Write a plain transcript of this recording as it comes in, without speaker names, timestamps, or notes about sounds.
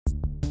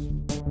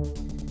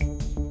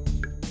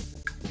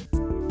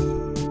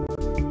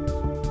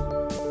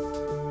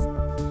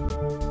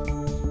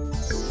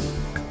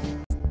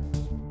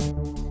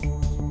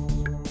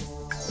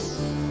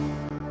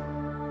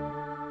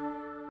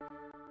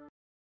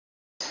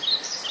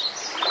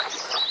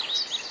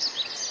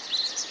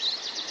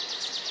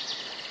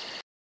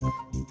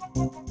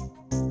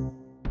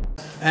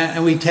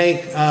And we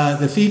take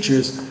the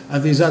features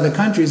of these other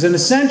countries. And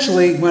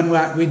essentially, when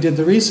we did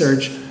the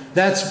research,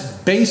 that's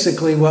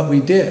basically what we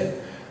did.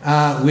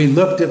 We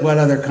looked at what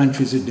other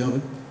countries are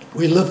doing.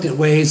 We looked at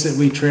ways that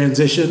we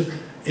transition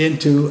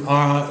into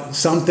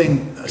some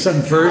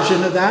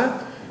version of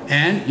that,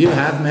 and you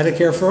have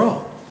Medicare for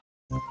all.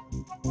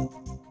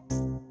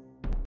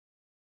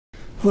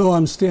 Hello,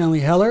 I'm Stanley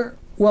Heller.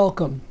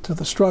 Welcome to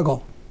The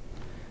Struggle.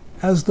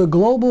 As the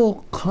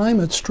global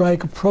climate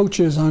strike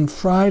approaches on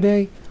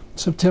Friday,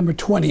 September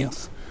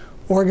 20th,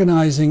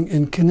 organizing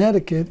in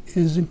Connecticut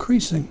is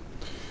increasing.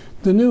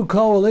 The new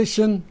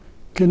coalition,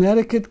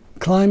 Connecticut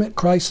Climate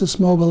Crisis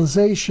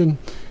Mobilization,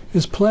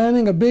 is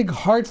planning a big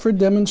Hartford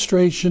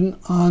demonstration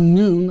on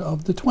noon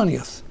of the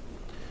 20th.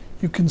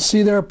 You can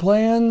see their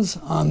plans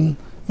on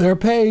their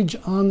page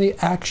on the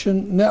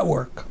Action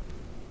Network,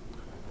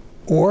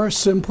 or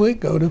simply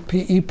go to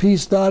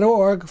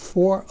pepeace.org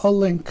for a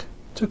link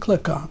to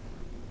click on.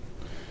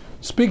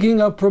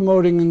 Speaking of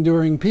promoting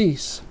enduring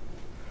peace,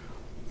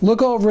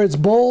 look over its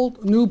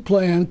bold new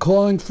plan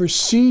calling for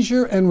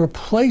seizure and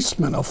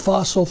replacement of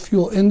fossil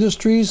fuel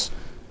industries,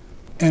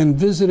 and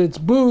visit its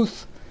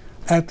booth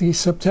at the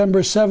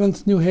September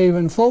 7th New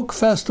Haven Folk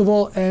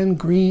Festival and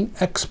Green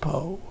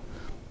Expo.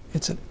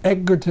 It's at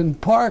Egerton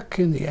Park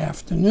in the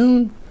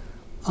afternoon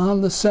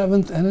on the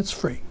 7th, and it's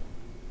free.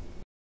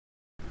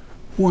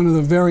 One of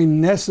the very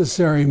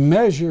necessary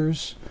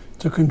measures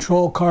to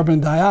control carbon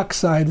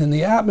dioxide in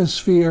the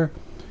atmosphere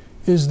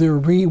is the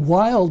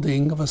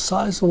rewilding of a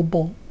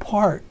sizable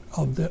part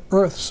of the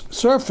Earth's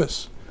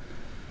surface.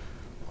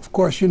 Of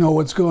course, you know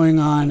what's going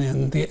on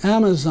in the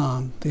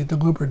Amazon, the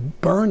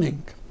deliberate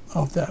burning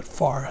of that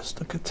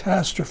forest, a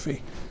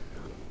catastrophe.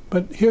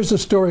 But here's a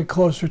story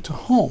closer to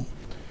home.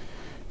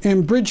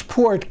 In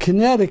Bridgeport,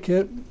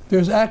 Connecticut,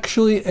 there's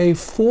actually a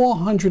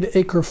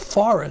 400-acre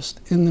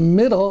forest in the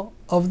middle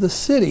of the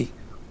city.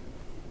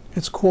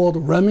 It's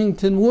called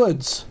Remington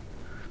Woods.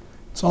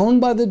 It's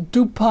owned by the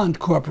DuPont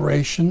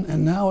Corporation,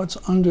 and now it's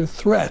under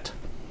threat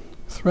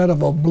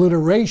of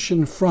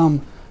obliteration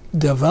from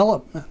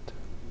development.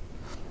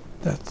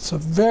 That's a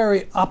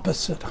very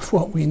opposite of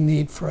what we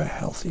need for a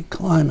healthy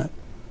climate.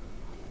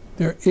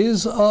 There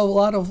is a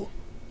lot of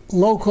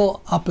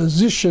local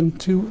opposition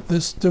to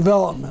this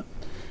development.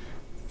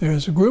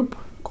 There's a group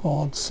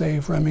called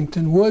Save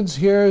Remington Woods.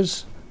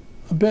 Here's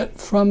a bit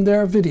from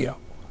their video.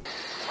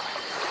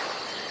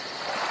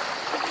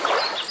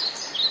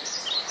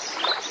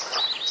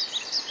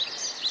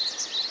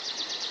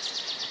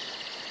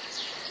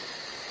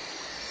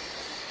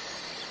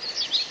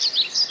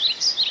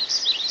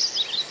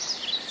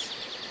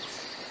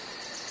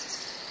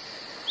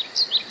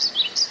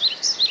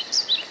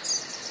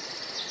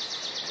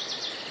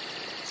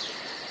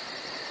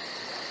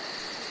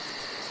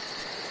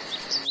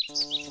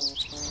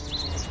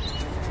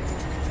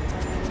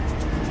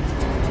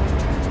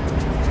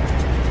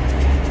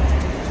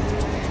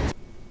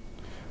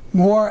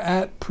 More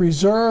at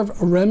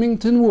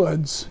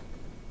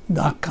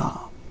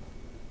preserveremingtonwoods.com.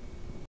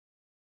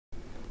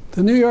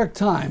 The New York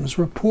Times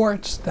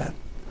reports that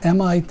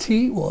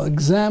MIT will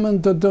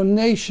examine the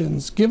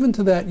donations given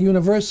to that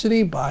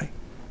university by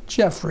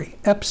Jeffrey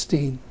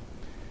Epstein.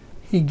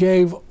 He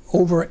gave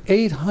over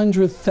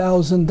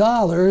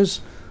 $800,000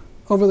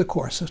 over the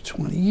course of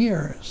 20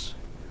 years.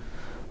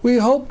 We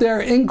hope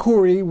their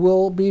inquiry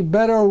will be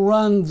better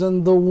run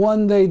than the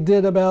one they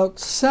did about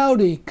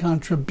Saudi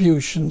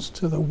contributions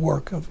to the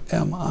work of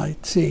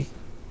MIT.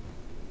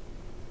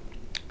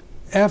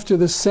 After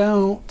the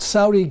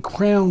Saudi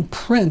Crown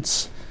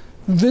Prince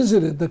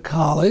visited the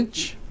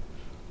college,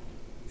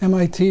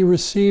 MIT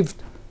received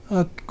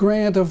a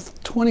grant of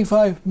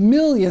 $25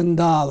 million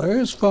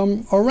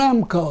from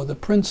Aramco, the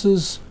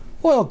prince's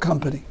oil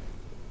company.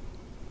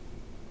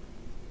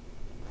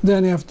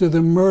 Then after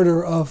the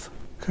murder of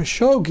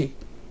Khashoggi,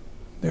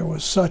 there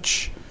was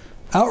such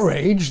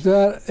outrage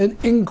that an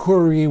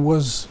inquiry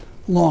was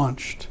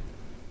launched.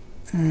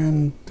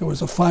 And there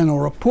was a final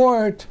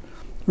report.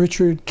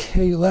 Richard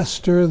K.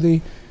 Lester,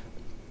 the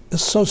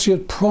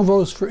Associate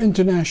Provost for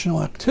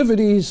International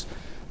Activities,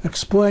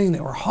 explained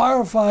they were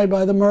horrified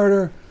by the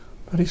murder,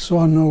 but he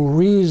saw no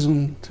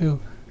reason to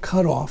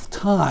cut off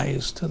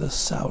ties to the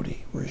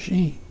Saudi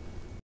regime.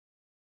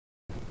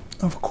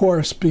 Of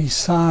course,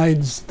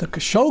 besides the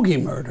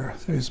Khashoggi murder,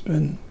 there's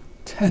been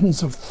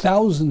tens of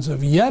thousands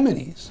of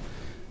Yemenis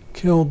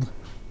killed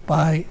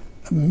by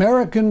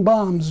American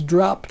bombs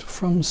dropped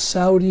from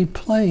Saudi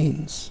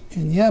planes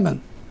in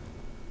Yemen.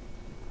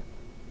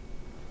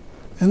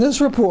 In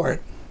this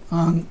report,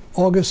 on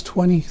August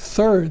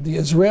 23rd, the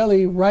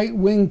Israeli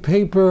right-wing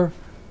paper,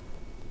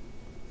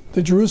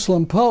 the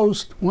Jerusalem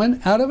Post,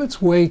 went out of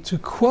its way to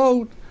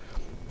quote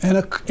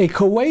a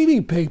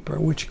Kuwaiti paper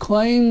which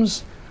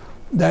claims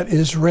that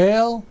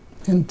Israel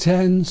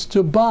intends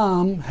to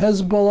bomb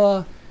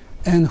Hezbollah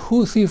and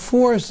Houthi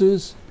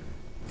forces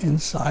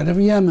inside of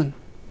Yemen.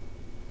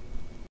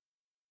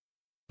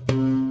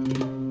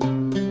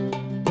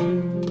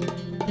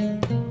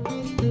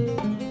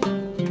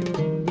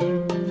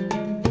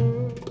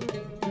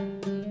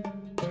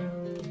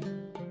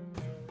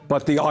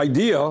 But the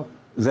idea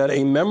that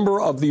a member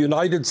of the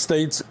United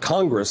States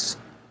Congress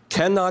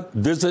cannot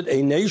visit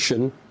a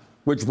nation,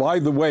 which, by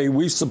the way,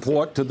 we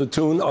support to the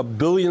tune of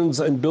billions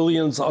and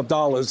billions of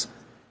dollars,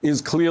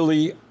 is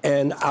clearly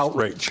an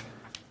outrage.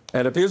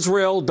 And if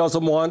Israel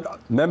doesn't want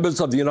members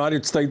of the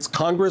United States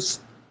Congress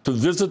to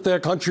visit their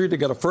country to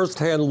get a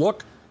firsthand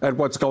look at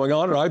what's going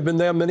on, and I've been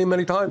there many,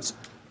 many times,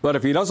 but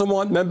if he doesn't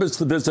want members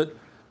to visit,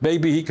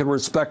 maybe he can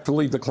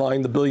respectfully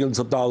decline the billions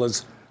of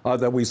dollars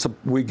that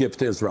we give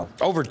to Israel.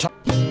 Over time.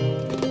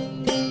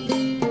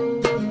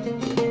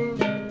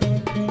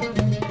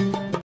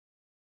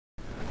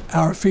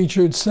 Our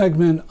featured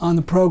segment on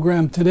the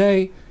program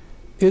today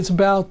is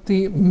about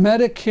the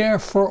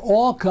Medicare for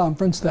All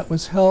conference that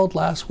was held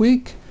last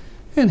week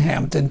in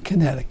Hampton,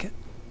 Connecticut.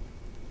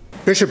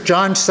 Bishop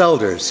John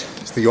Selders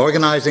is the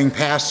organizing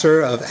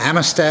pastor of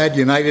Amistad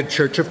United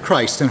Church of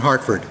Christ in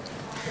Hartford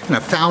and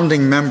a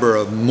founding member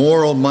of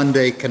Moral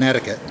Monday,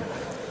 Connecticut.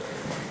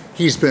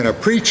 He's been a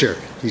preacher,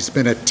 he's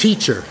been a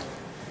teacher,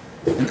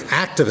 an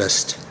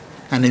activist,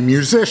 and a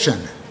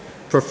musician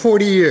for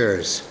 40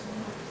 years.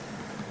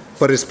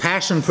 But his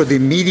passion for the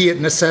immediate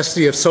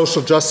necessity of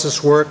social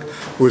justice work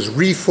was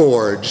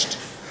reforged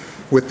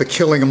with the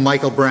killing of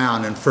Michael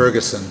Brown in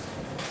Ferguson.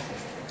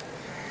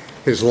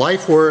 His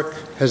life work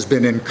has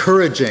been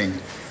encouraging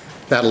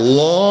that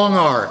long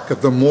arc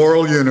of the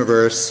moral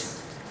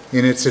universe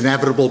in its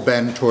inevitable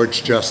bend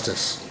towards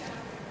justice.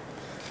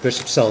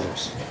 Bishop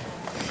Selders.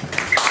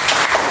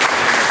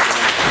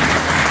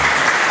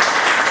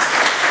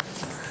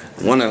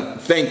 I want to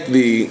thank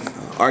the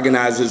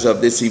organizers of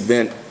this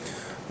event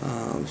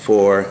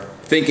for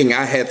thinking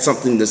I had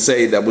something to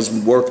say that was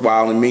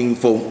worthwhile and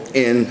meaningful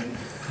in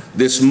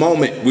this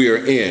moment we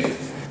are in.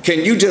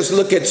 Can you just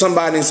look at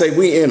somebody and say,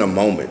 we're in a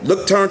moment?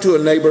 Turn to a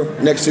neighbor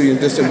next to you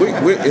and just say,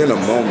 we're in a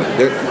moment.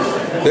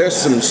 There's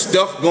some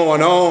stuff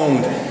going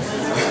on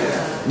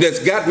that's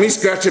got me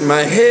scratching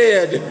my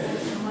head.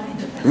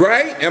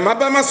 Right? Am I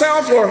by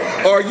myself, or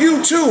are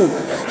you too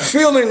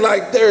feeling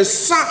like there's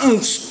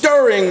something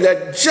stirring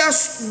that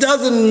just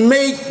doesn't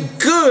make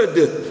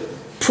good,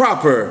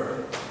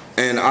 proper,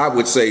 and I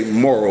would say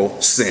moral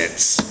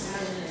sense?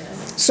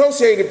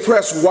 Associated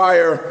Press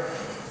wire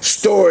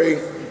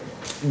story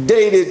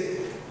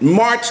dated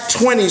March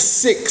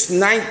 26,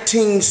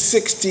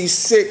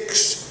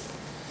 1966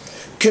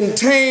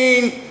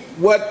 contained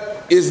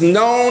what is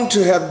known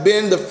to have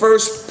been the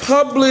first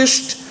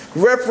published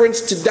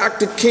reference to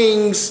Dr.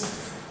 King's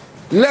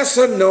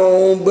lesser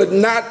known but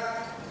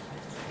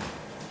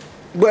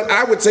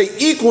I would say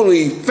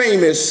equally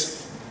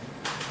famous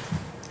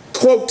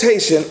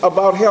quotation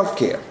about health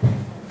care.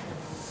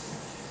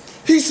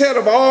 He said,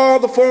 of all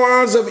the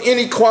forms of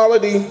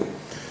inequality,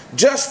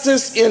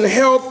 justice in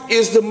health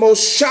is the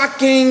most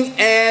shocking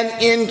and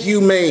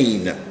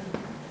inhumane. Amen.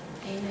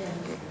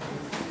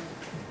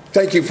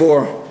 Thank you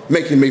for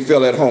making me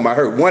feel at home. I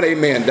heard one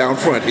amen down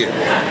front here.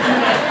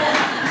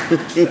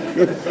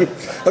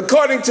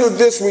 According to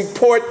this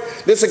report,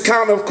 this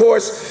account, of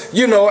course,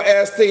 you know,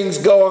 as things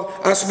go,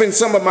 I spend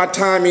some of my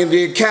time in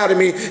the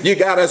academy. You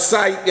got to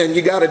cite and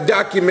you got to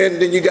document,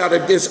 and then you got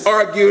to just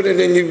argue, and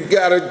then you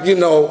got to, you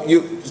know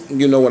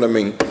what I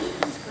mean.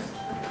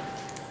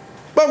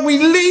 But we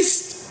at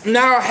least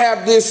now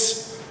have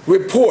this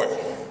report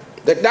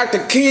that Dr.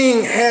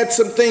 King had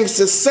some things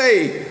to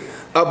say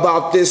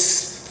about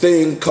this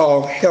thing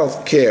called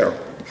health care.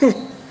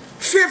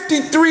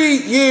 53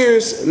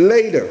 years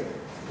later,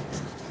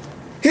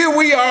 here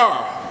we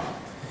are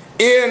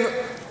in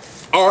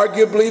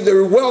arguably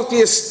the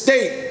wealthiest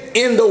state,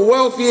 in the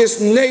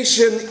wealthiest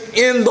nation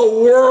in the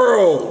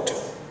world.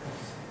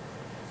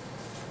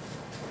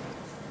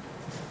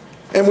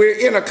 And we're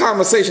in a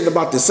conversation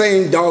about the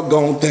same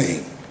doggone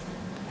thing.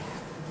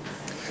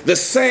 The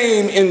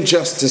same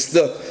injustice,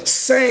 the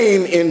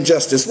same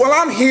injustice. Well,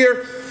 I'm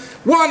here,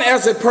 one,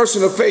 as a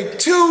person of faith,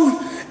 two,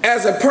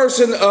 as a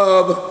person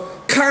of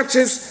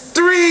conscience,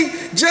 three,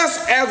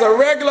 just as a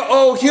regular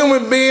old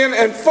human being,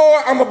 and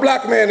four, I'm a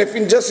black man,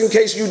 just in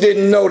case you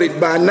didn't know it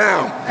by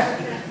now.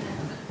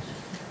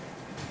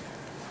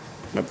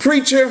 I'm a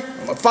preacher,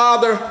 I'm a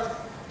father,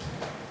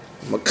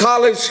 I'm a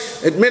college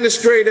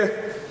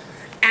administrator,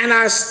 and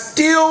I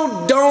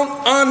still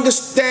don't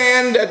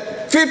understand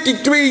that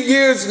 53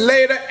 years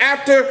later,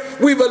 after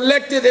we've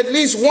elected at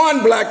least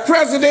one black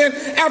president,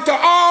 after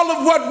all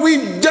of what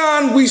we've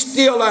done, we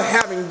still are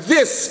having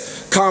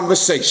this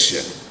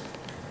conversation.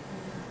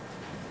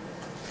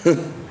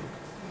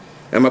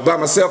 Am I by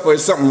myself, or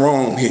is something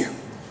wrong here?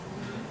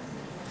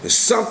 There's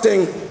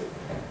something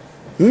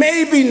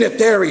maybe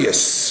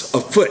nefarious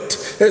afoot.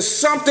 There's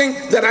something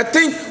that I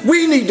think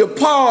we need to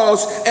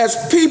pause as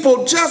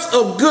people just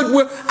of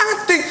goodwill.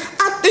 I think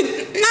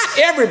not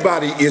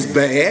everybody is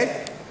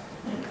bad.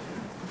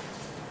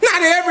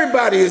 Not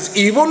everybody is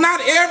evil.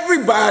 Not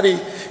everybody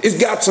has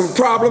got some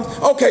problems.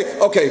 Okay,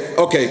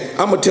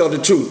 I'm gonna tell the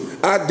truth.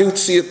 I do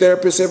see a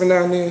therapist every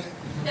now and then.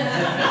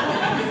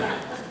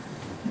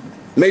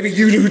 Maybe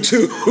you do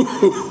too.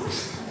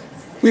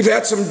 We've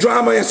had some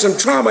drama and some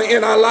trauma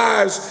in our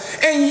lives,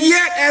 and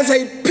yet as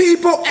a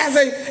people, as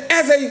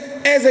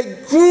as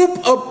a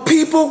group of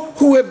people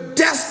who have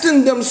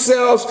destined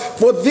themselves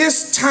for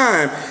this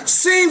time,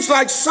 seems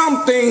like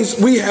some things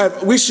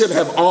we should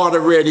have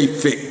already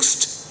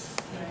fixed.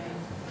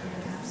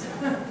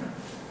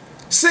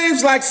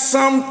 Seems like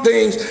some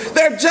things,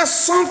 there are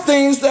just some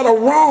things that are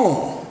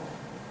wrong.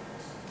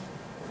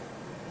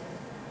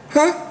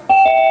 Huh?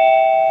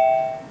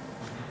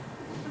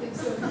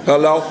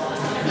 Hello?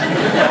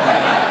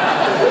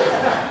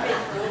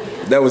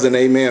 That was an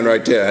amen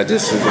right there. It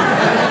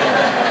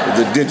was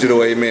a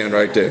digital amen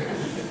right there.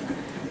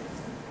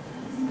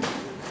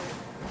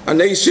 A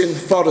nation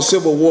fought a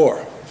civil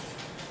war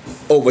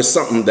over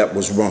something that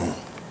was wrong.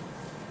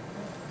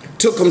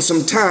 Took them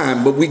some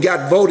time, but we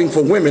got voting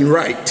for women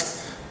right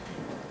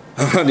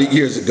 100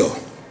 years ago.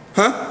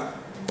 Huh?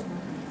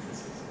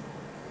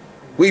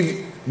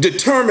 We've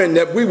determined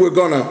that we were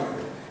going to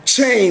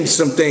change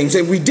some things,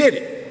 and we did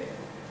it.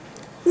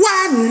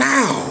 Why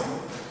now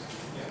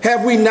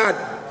have we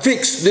not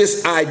fixed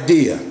this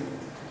idea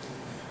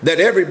that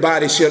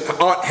everybody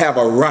ought have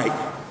a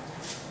right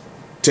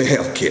to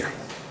health care?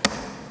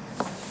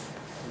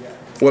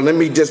 Well, let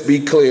me just be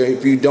clear.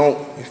 If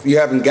you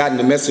haven't gotten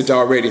the message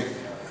already,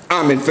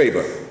 I'm in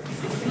favor.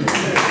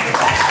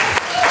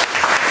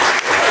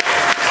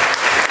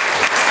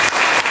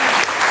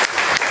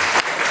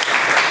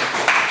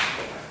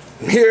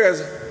 Here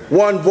is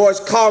one voice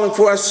calling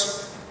for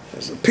us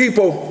as a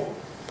people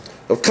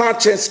of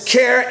conscience,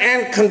 care,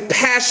 and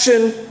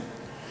compassion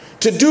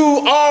to do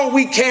all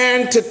we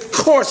can to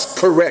course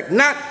correct,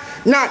 not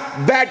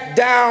back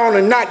down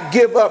and not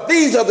give up.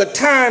 These are the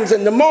times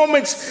and the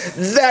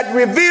moments that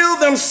reveal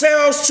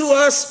themselves to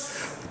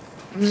us,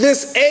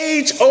 this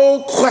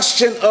age-old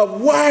question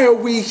of why are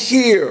we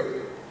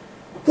here?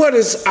 What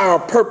is our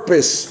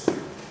purpose?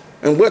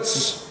 And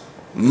what's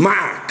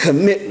my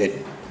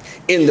commitment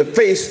in the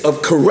face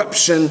of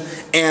corruption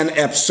and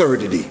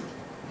absurdity?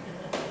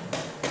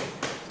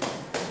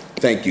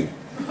 Thank you.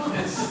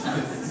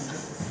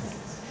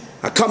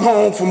 I come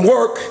home from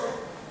work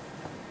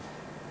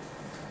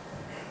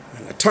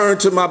and I turn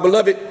to my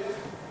beloved.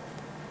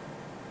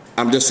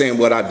 I'm just saying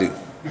what I do.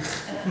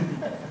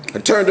 I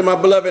turn to my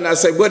beloved and I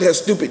say, what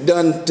has stupid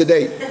done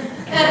today?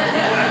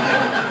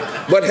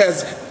 What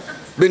has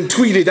been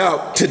tweeted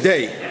out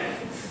today?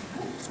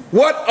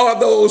 What are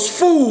those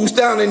fools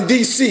down in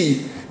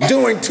D.C.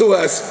 doing to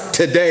us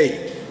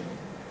today?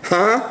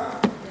 Huh?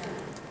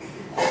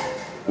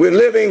 We're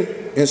living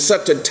in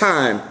such a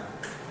time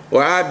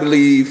where I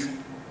believe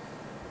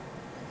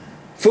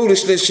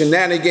foolishness,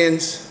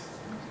 shenanigans,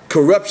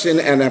 corruption,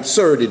 and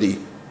absurdity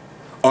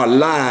are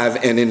live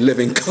and in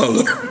living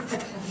color.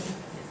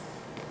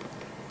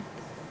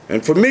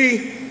 And for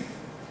me,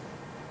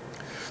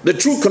 the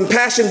true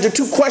compassion, the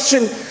true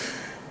question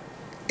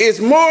is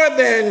more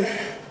than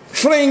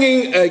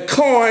flinging a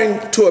coin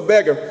to a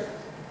beggar.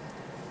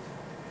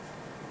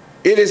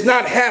 It is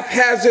not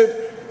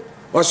haphazard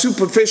or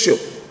superficial.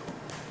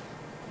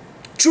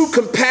 True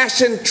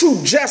compassion,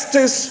 true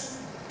justice,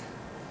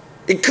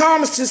 it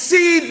comes to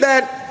see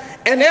that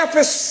an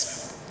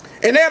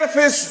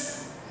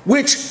edifice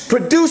which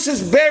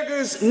produces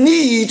beggars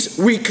needs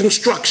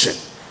reconstruction.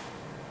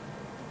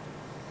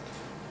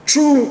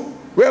 True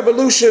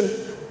revolution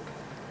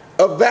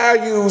of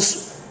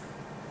values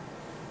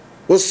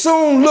will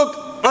soon look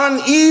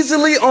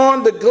uneasily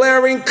on the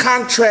glaring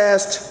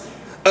contrast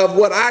of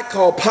what I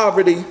call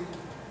poverty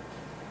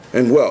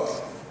and wealth.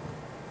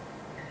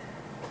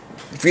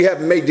 If you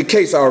haven't made the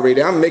case already,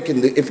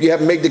 if you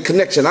haven't made the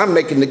connection, I'm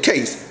making the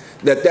case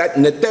that that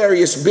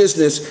nefarious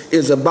business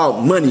is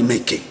about money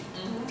making.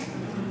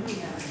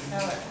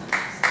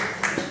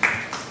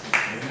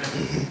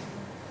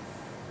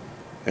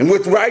 And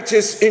with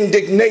righteous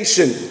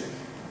indignation,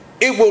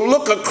 it will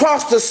look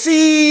across the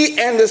sea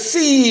and the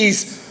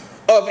seas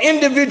of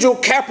individual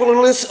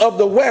capitalists of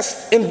the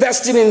West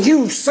investing in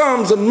huge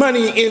sums of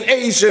money in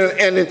Asia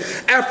and in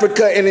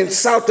Africa and in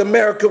South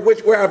America,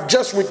 where I've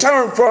just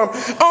returned from,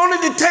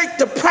 only to take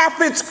the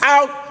profits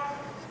out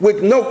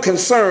with no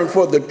concern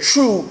for the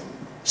true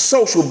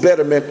social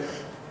betterment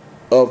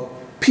of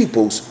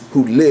peoples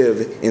who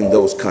live in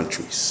those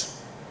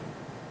countries.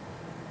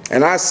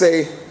 And I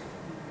say,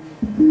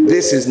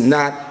 this is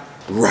not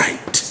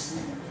right.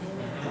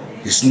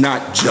 It's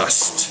not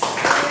just.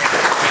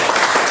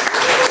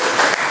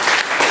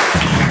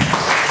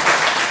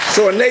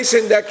 So a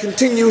nation that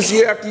continues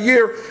year after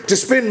year to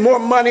spend more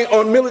money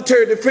on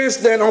military defense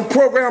than on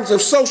programs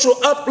of social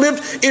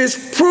uplift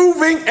is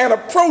proving and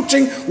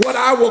approaching what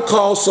I will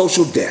call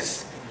social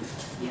death.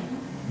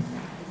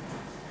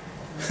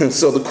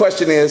 So the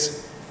question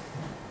is,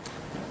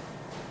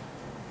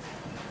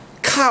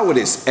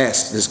 cowardice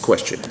asks this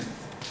question.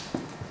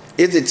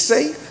 Is it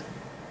safe?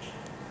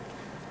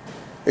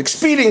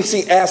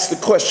 Expediency asks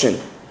the question,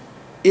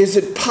 is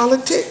it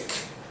politic?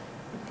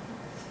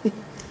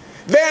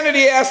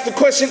 Vanity asks the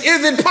question,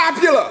 is it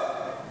popular?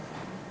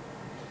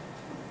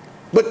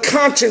 But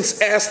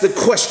conscience asks the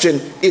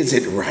question, is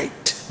it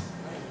right?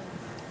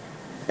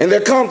 And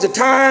there comes a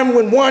time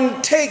when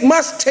one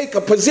must take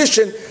a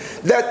position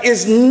that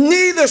is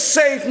neither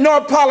safe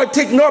nor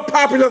politic nor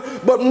popular,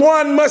 but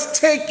one must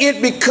take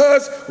it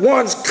because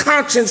one's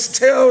conscience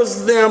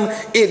tells them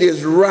it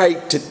is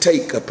right to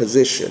take a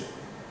position.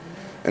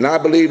 And I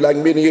believe, like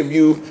many of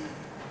you,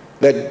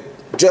 that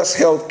just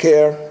health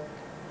care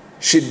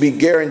should be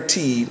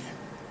guaranteed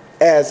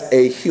as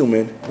a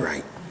human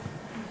right.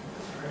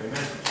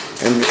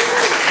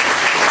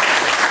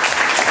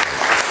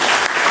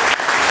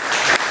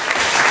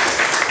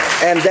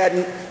 And that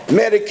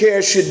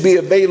Medicare should be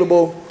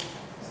available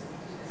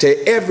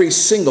to every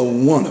single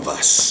one of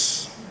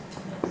us.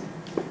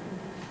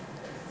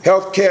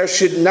 Health care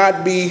should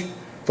not be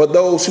for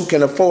those who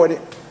can afford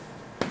it,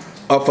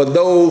 or for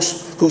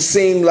those who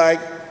seem like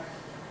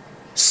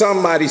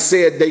somebody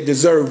said they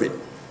deserve it.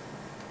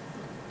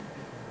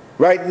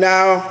 Right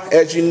now,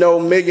 as you know,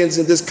 millions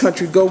in this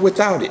country go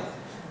without it.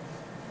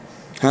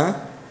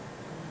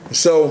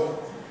 So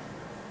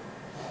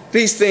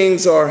these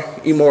things are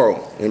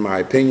immoral, in my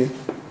opinion.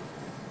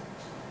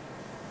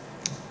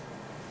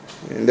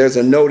 And there's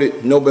a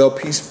noted Nobel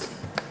Peace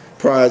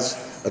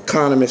Prize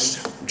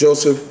economist,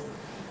 Joseph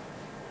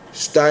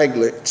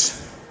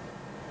Stiglitz,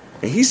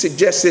 and he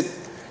suggested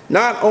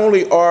not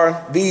only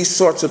are these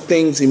sorts of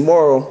things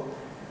immoral,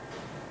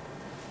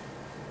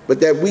 but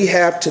that we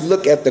have to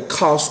look at the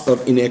cost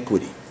of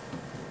inequity.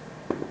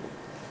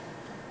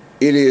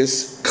 It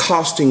is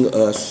costing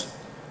us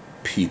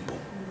people.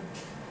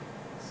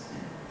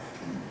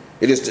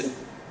 It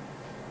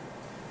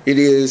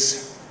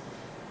is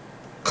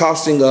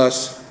costing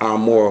us our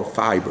moral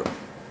fiber.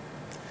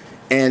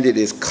 And it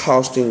is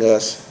costing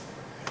us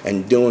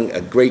and doing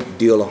a great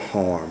deal of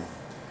harm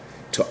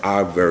to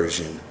our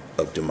version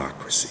of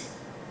democracy.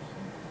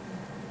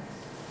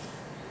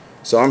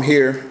 So I'm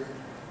here,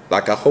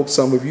 like I hope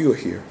some of you are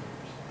here,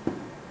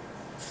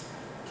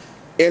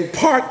 in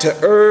part to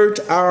urge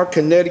our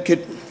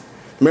Connecticut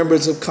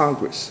members of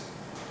Congress,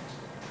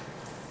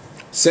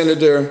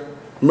 Senator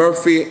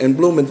Murphy and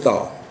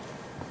Blumenthal,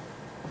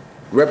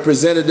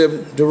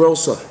 Representative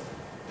DeRosa,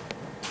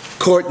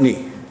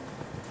 Courtney,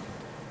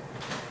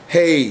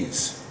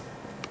 Hayes,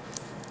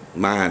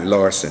 mine,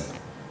 Larson,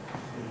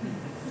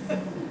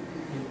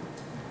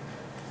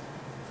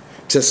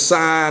 to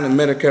sign a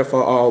Medicare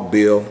for All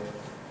bill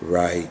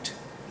right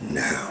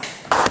now.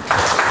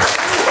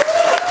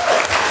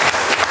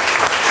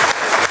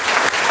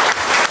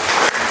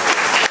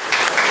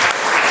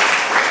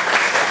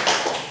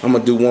 I'm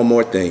gonna do one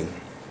more thing.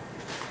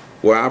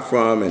 Where I'm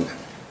from and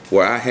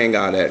where I hang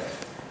out at,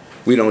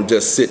 we don't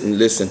just sit and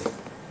listen,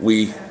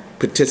 we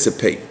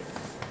participate.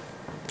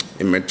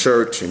 In my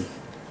church and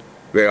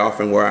very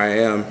often where I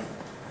am,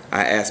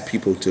 I ask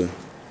people to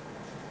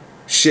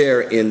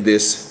share in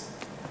this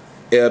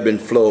ebb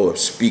and flow of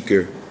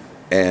speaker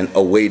and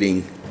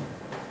awaiting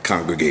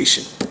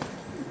congregation.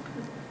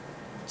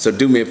 So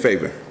do me a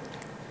favor,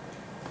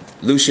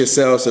 loose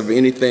yourselves of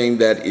anything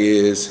that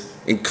is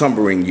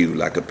encumbering you,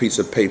 like a piece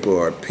of paper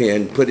or a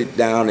pen, put it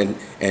down, and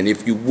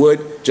if you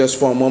would, just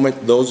for a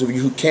moment, those of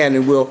you who can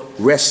and will,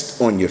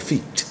 rest on your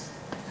feet.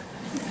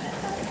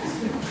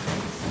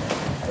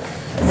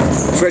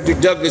 Frederick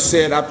Douglass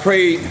said, I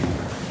prayed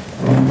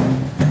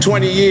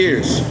 20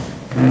 years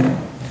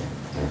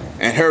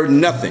and heard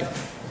nothing.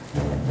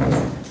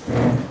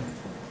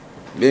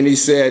 Then he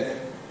said,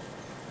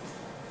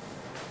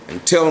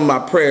 until my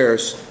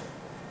prayers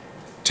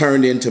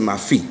turned into my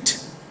feet.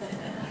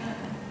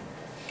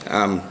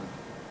 I'm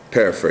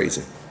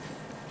paraphrasing.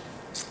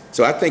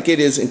 So I think it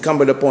is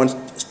incumbent upon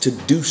us to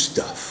do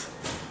stuff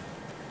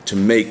to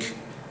make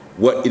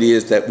what it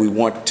is that we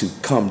want to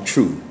come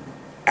true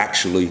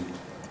actually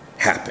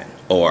happen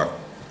or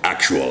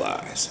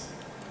actualize.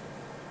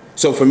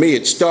 So for me,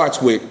 it starts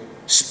with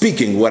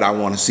speaking what I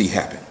want to see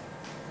happen.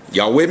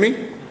 Y'all with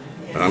me?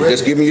 I'm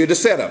just giving you the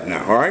setup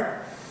now, all right?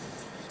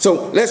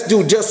 So let's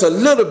do just a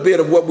little bit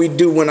of what we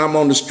do when I'm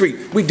on the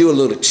street. We do a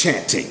little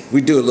chanting.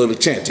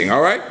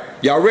 All right?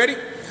 Y'all ready?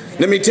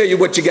 Let me tell you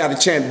what you got to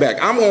chant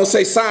back. I'm going to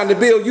say sign the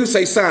bill, you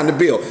say sign the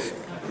bill.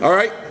 All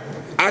right?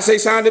 I say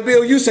sign the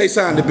bill, you say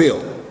sign the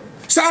bill.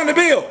 Sign the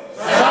bill.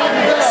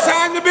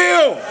 Sign the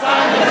bill.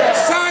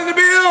 Sign the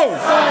bill.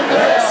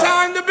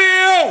 Sign the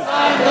bill.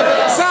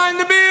 Sign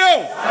the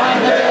bill.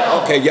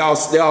 Okay,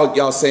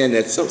 y'all saying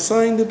that. So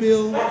sign the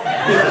bill.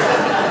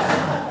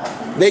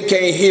 They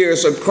can't hear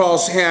us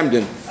across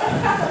Hamden,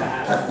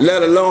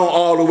 let alone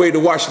all the way to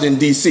Washington,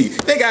 D.C.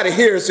 They got to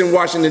hear us in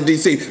Washington,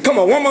 D.C. Come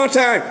on, one more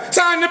time.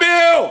 Sign the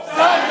bill.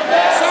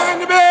 Sign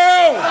the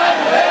bill.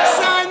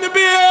 Sign the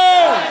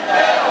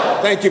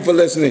bill. Thank you for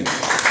listening.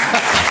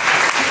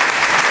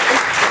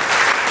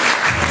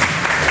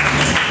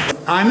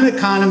 I'm an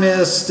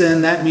economist,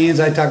 and that means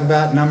I talk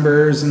about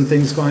numbers and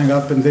things going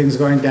up and things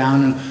going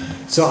down. And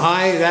so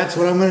that's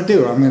what I'm going to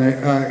do. I'm going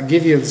to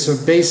give you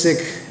some basic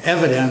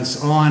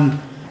evidence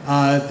on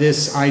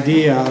this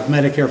idea of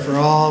Medicare for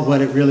All,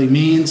 what it really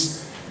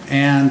means,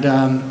 and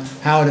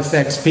how it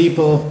affects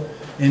people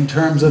in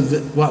terms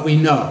of what we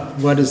know,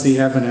 what is the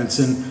evidence.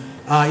 And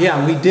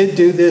yeah, we did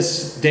do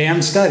this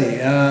damn study.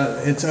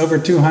 It's over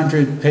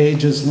 200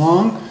 pages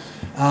long.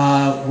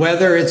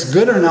 Whether it's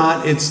good or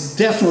not, it's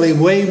definitely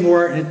way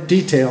more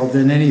detailed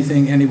than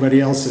anything anybody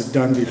else has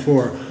done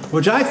before,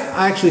 which I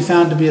actually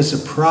found to be a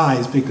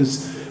surprise,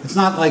 because it's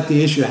not like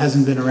the issue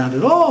hasn't been around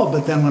at all,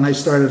 but then when I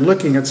started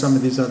looking at some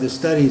of these other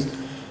studies,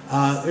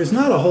 there's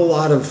not a whole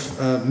lot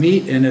of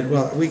meat in it.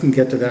 Well, we can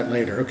get to that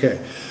later. Okay,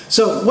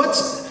 so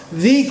what's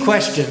the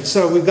question?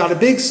 So we've got a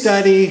big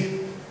study,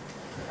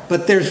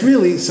 but there's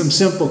really some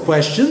simple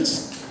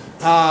questions.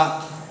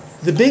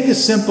 The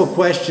biggest simple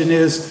question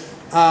is,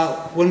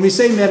 when we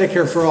say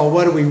Medicare for all,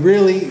 what are we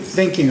really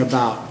thinking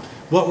about?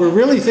 What we're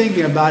really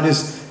thinking about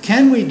is,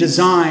 can we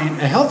design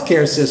a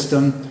healthcare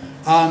system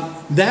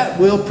that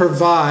will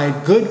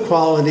provide good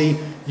quality,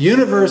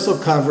 universal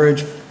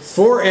coverage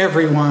for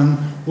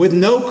everyone with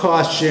no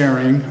cost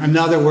sharing? In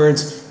other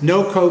words,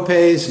 no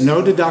copays,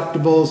 no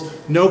deductibles,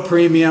 no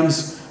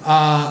premiums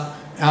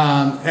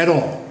at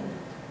all.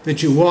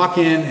 That you walk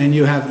in and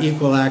you have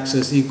equal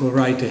access, equal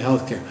right to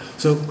healthcare.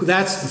 So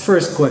that's the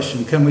first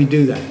question, can we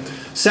do that?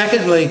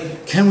 Secondly,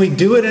 can we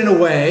do it in a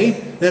way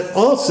that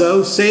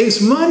also saves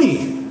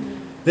money,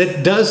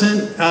 that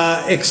doesn't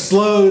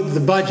explode the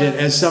budget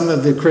as some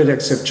of the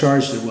critics have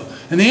charged it will?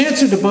 And the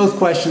answer to both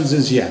questions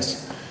is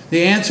yes.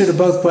 The answer to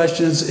both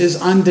questions is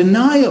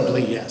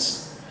undeniably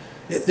yes.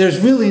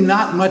 There's really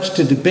not much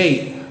to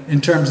debate in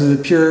terms of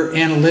the pure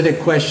analytic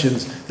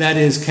questions. That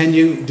is, can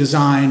you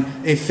design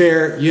a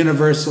fair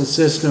universal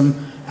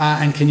system,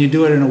 and can you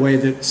do it in a way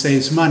that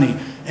saves money?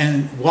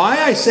 And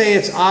why I say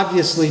it's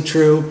obviously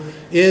true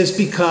is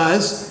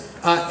because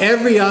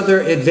every other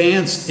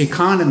advanced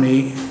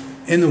economy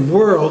in the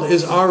world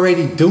is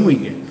already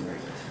doing it.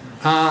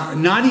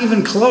 Not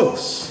even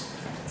close.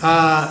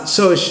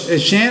 So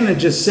as Shannon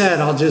just said,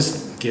 I'll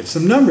just give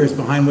some numbers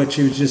behind what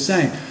she was just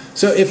saying.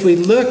 So if we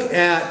look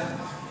at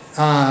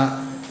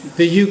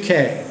the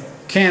UK,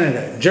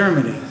 Canada,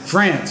 Germany,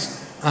 France,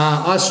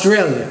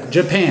 Australia,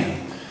 Japan.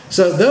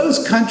 So those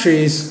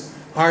countries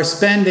are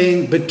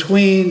spending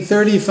between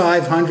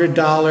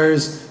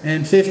 $3,500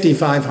 and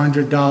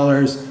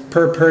 $5,500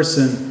 per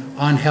person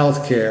on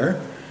health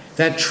care.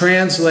 That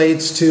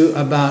translates to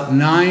about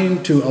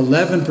 9 to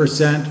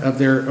 11% of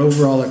their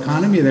overall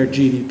economy, their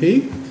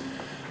GDP.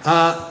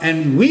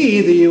 And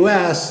we, the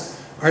US,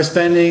 are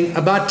spending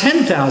about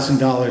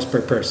 $10,000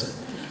 per person.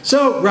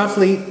 So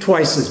roughly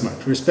twice as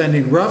much. We're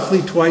spending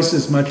roughly twice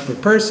as much per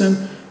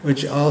person,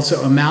 which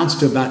also amounts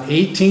to about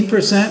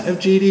 18% of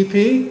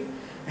GDP,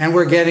 and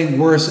we're getting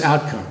worse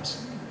outcomes.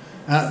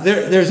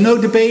 There's no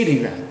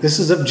debating that. This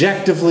is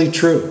objectively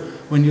true.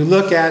 When you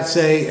look at,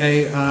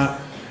 say,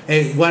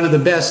 one of the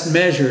best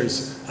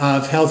measures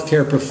of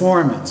healthcare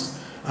performance,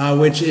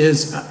 which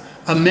is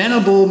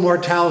amenable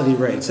mortality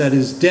rates, that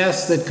is,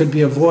 deaths that could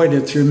be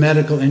avoided through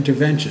medical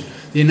intervention.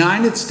 The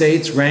United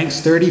States ranks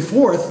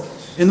 34th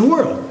in the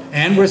world,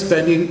 and we're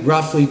spending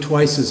roughly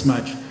twice as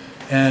much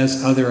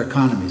as other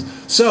economies.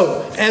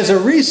 So, as a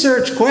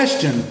research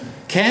question,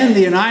 can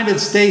the United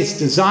States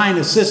design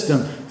a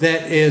system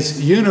that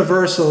is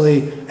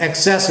universally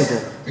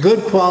accessible,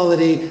 good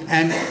quality,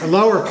 and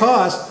lower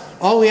cost?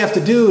 All we have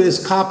to do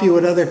is copy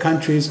what other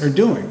countries are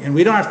doing. And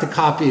we don't have to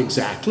copy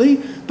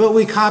exactly, but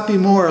we copy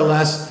more or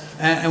less,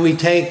 and we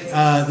take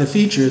the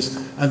features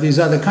of these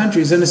other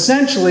countries. And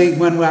essentially,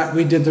 when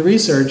we did the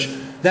research,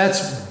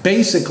 that's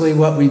basically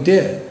what we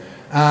did.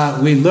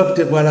 We looked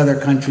at what other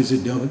countries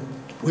are doing.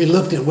 We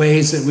looked at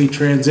ways that we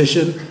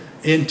transition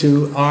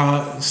into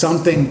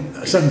some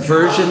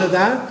version of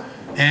that,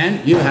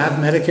 and you have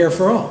Medicare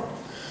for all.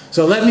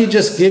 So let me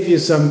just give you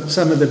some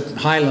of the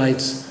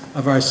highlights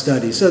of our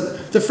study. So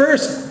the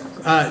first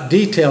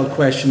detailed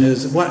question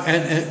is,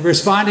 and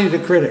responding to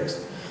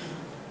critics.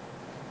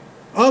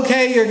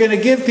 Okay, you're going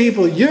to give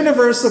people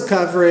universal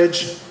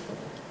coverage.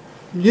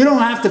 You don't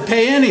have to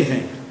pay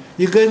anything.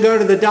 You can go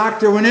to the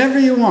doctor whenever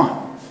you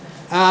want.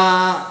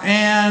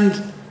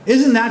 And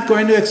isn't that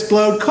going to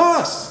explode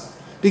costs?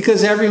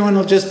 Because everyone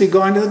will just be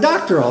going to the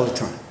doctor all the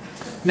time.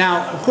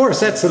 Now, of course,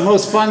 that's the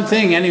most fun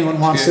thing anyone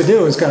wants to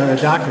do, is go to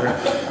the doctor.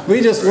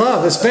 We just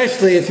love,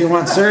 especially if you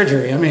want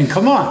surgery. I mean,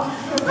 come on.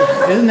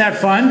 Isn't that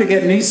fun to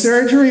get knee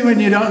surgery when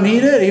you don't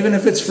need it, even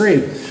if it's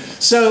free?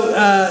 So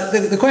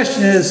the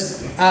question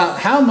is,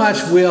 how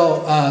much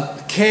will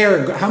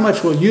how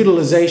much will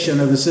utilization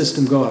of the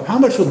system go up? How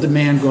much will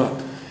demand go up?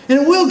 And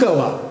it will go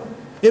up.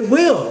 It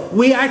will.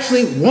 We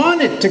actually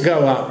want it to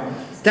go up.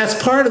 That's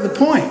part of the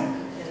point.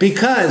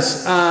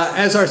 Because,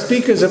 as our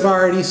speakers have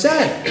already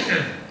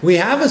said, we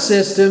have a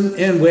system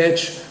in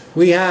which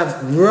we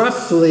have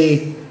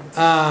roughly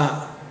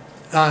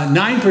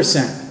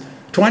 9%,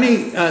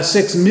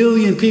 26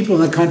 million people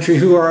in the country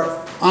who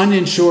are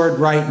uninsured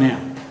right now.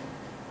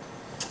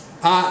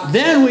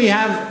 Then we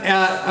have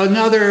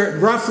another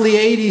roughly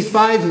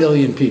 85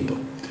 million people,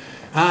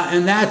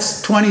 and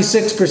that's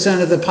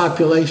 26% of the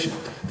population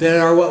that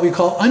are what we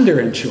call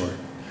underinsured,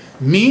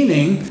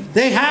 meaning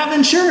they have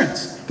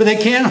insurance, but they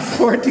can't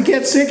afford to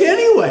get sick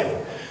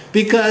anyway.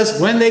 Because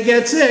when they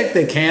get sick,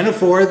 they can't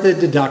afford the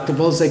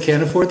deductibles, they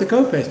can't afford the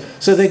copays.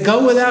 So they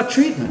go without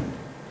treatment.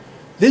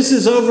 This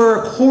is over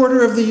a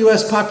quarter of the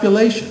US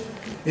population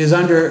is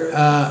under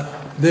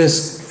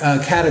this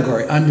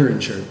category,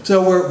 underinsured.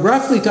 So we're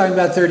roughly talking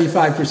about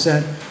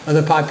 35% of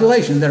the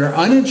population that are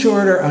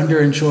uninsured or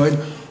underinsured.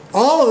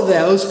 All of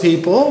those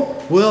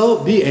people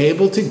will be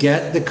able to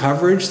get the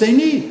coverage they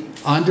need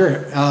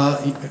under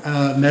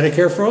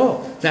Medicare for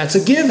All. That's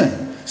a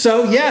given.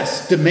 So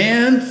yes,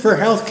 demand for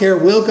health care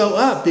will go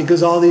up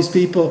because all these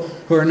people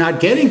who are not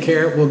getting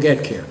care will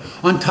get care.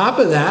 On top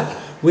of that,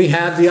 we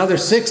have the other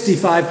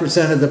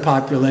 65% of the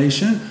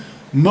population,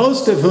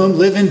 most of whom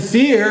live in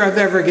fear of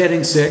ever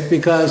getting sick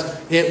because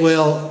it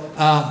will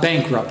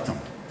bankrupt them.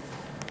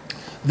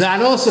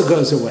 That also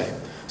goes away.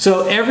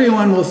 So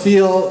everyone will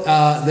feel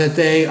that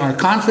they are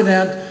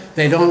confident,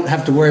 they don't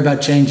have to worry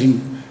about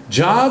changing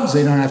jobs,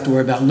 they don't have to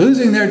worry about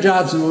losing their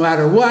jobs, no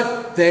matter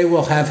what, they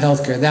will have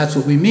health care. That's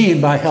what we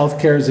mean by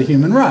health care as a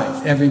human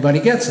right.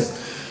 Everybody gets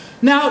it.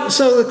 Now,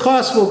 so the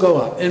cost will go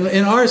up.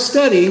 In our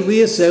study,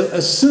 we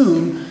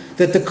assume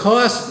that the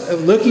cost,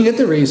 looking at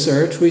the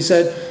research, we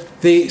said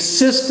the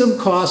system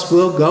cost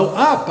will go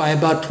up by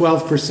about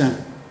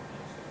 12%.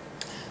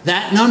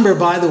 That number,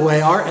 by the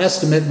way, our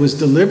estimate was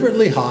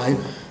deliberately high,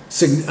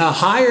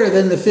 higher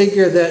than the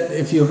figure that,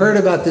 if you heard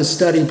about this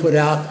study put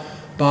out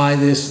by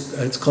this,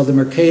 it's called the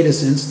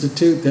Mercatus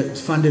Institute,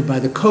 that's funded by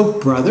the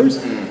Koch brothers.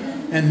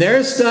 And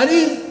their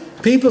study,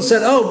 people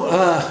said,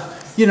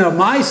 you know,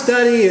 my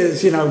study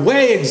is, you know,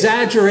 way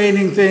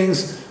exaggerating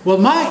things. Well,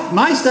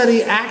 my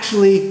study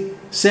actually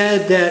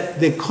said that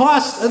the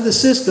cost of the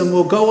system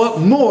will go up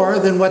more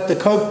than what the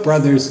Koch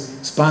brothers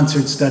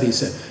sponsored study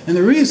said. And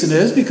the reason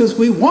is because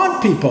we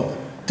want people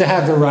to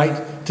have the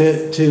right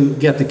to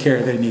get the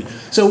care they need.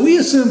 So we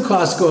assume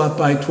costs go up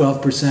by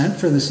 12%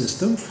 for the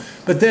system,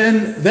 but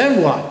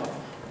then what?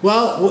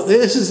 Well,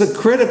 this is a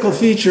critical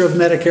feature of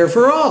Medicare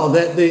for All,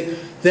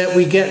 that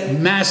we get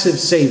massive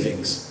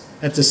savings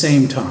at the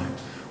same time.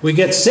 We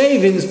get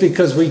savings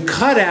because we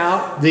cut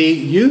out the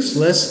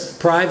useless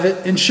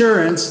private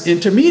insurance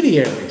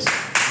intermediaries.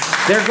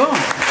 They're gone.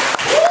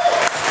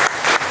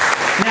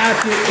 Now,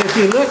 if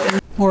you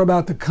look... More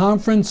about the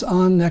conference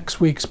on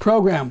next week's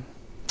program.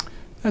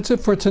 That's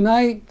it for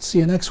tonight. See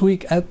you next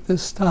week at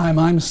this time.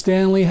 I'm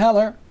Stanley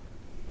Heller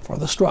for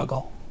The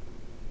Struggle.